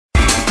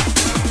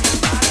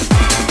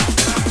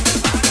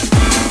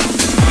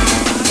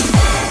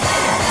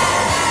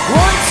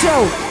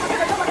crew.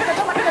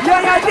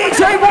 Yeah,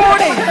 DJ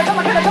Warning.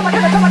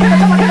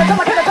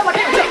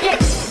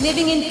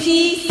 Living in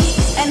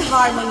peace and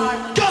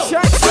harmony.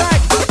 Check.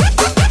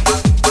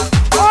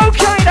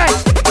 Okay then.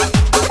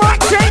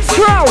 Mike James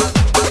crew.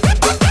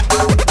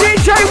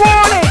 DJ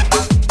Warning.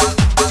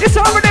 It's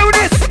how we do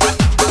this.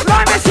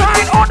 Lime and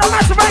shine on the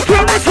massive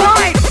crew. Let's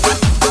ride.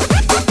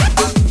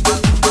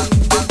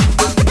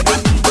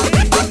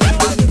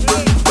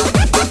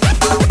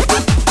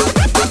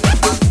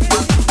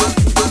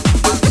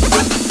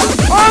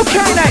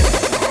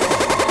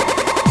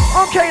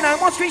 Okay then,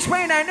 what's we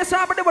Spain then? This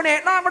how we're doing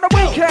it, live on the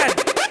weekend.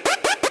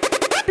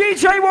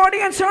 DJ Wardy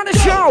inside the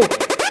show.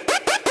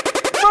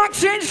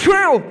 Maxine's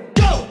crew.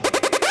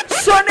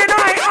 Sunday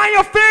night, how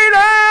you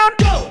feeling?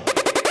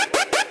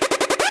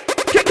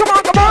 Come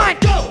on. Come on.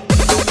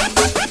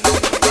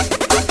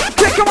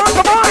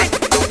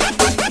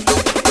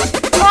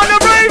 On the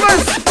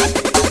ravers.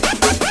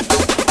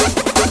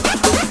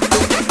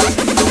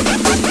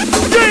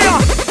 Yeah.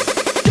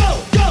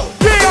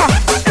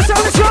 It's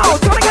on the show.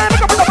 Tony Gang,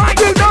 look up on the mic,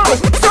 you know.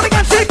 Tony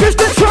Gang, secrets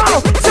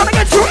control. Tony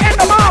Gang, true in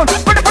the mode.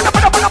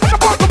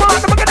 Come on,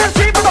 look at that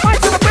sheep on the mic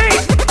to the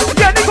beat.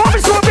 Yeah, they call me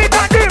so beat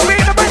that dude, me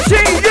in the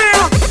machine,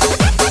 yeah.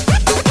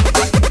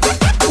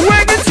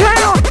 Wing in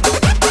town.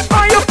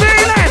 How you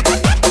feeling?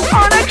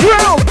 On the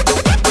crew.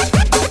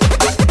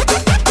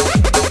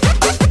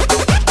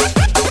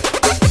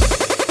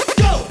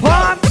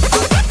 Pump.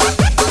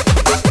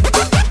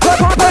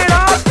 Pump it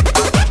up.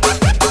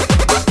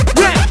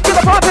 Yeah, get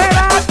the pump it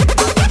up.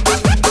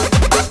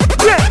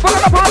 Yeah, we're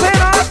gonna pump it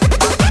up.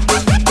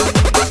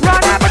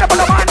 Right now, put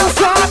the mind on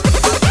top.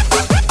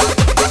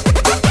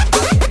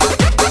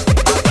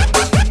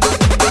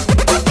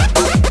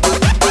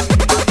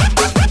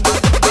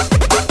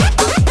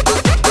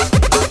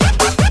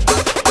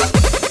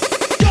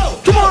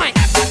 Come on.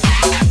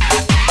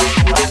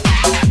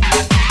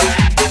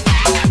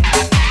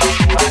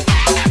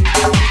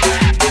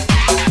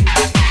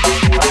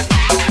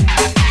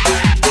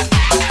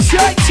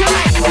 Check.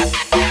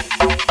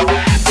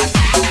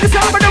 This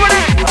how we're doing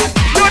it.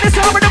 No, this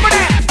how we're doing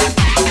it.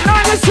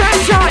 Line and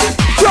sunshine.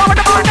 Drop it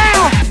on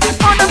now.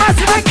 On the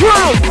massive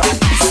crew.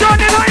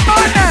 Sunday night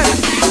Monday.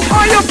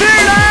 Are you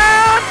feeling?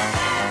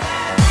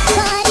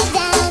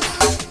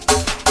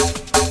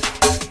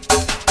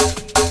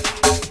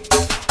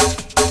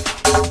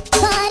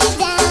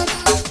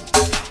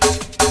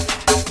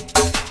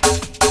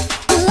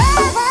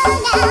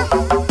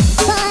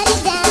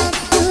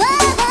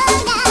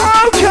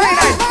 Okay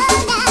then.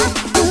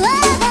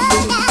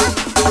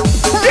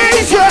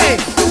 DJ.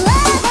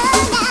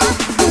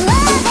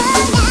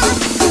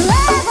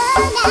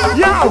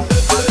 Yo,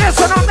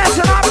 listen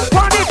up.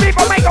 Party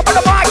people, make up on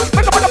the mic.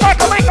 Make up on the mic,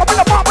 make up on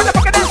the bar. Put the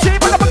fucking MC,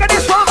 put the fucking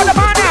this song on the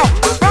bar now.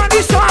 Round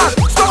this song,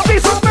 stop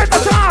this song at the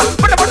time.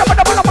 Put the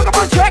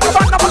check,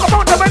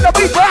 the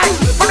beat back.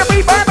 Put the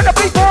beat back, put the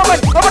beat forward.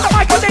 Up on the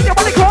mic, I think you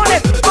wanna call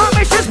it. My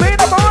mission's been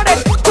aborted.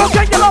 Don't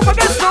get your love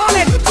against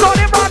started.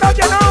 Starting right on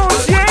your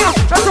nose, yeah.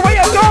 That's the way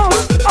it goes.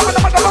 Up on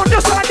the microphone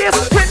just like this.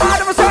 Pin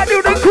right on the side,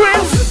 do the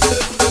quiz.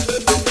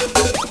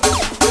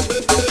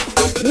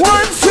 1,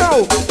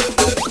 2.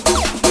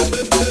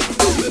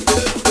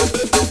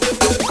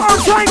 On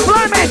time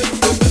Fleming.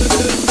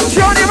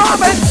 Johnny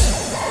Robbins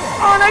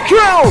on the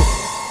crew.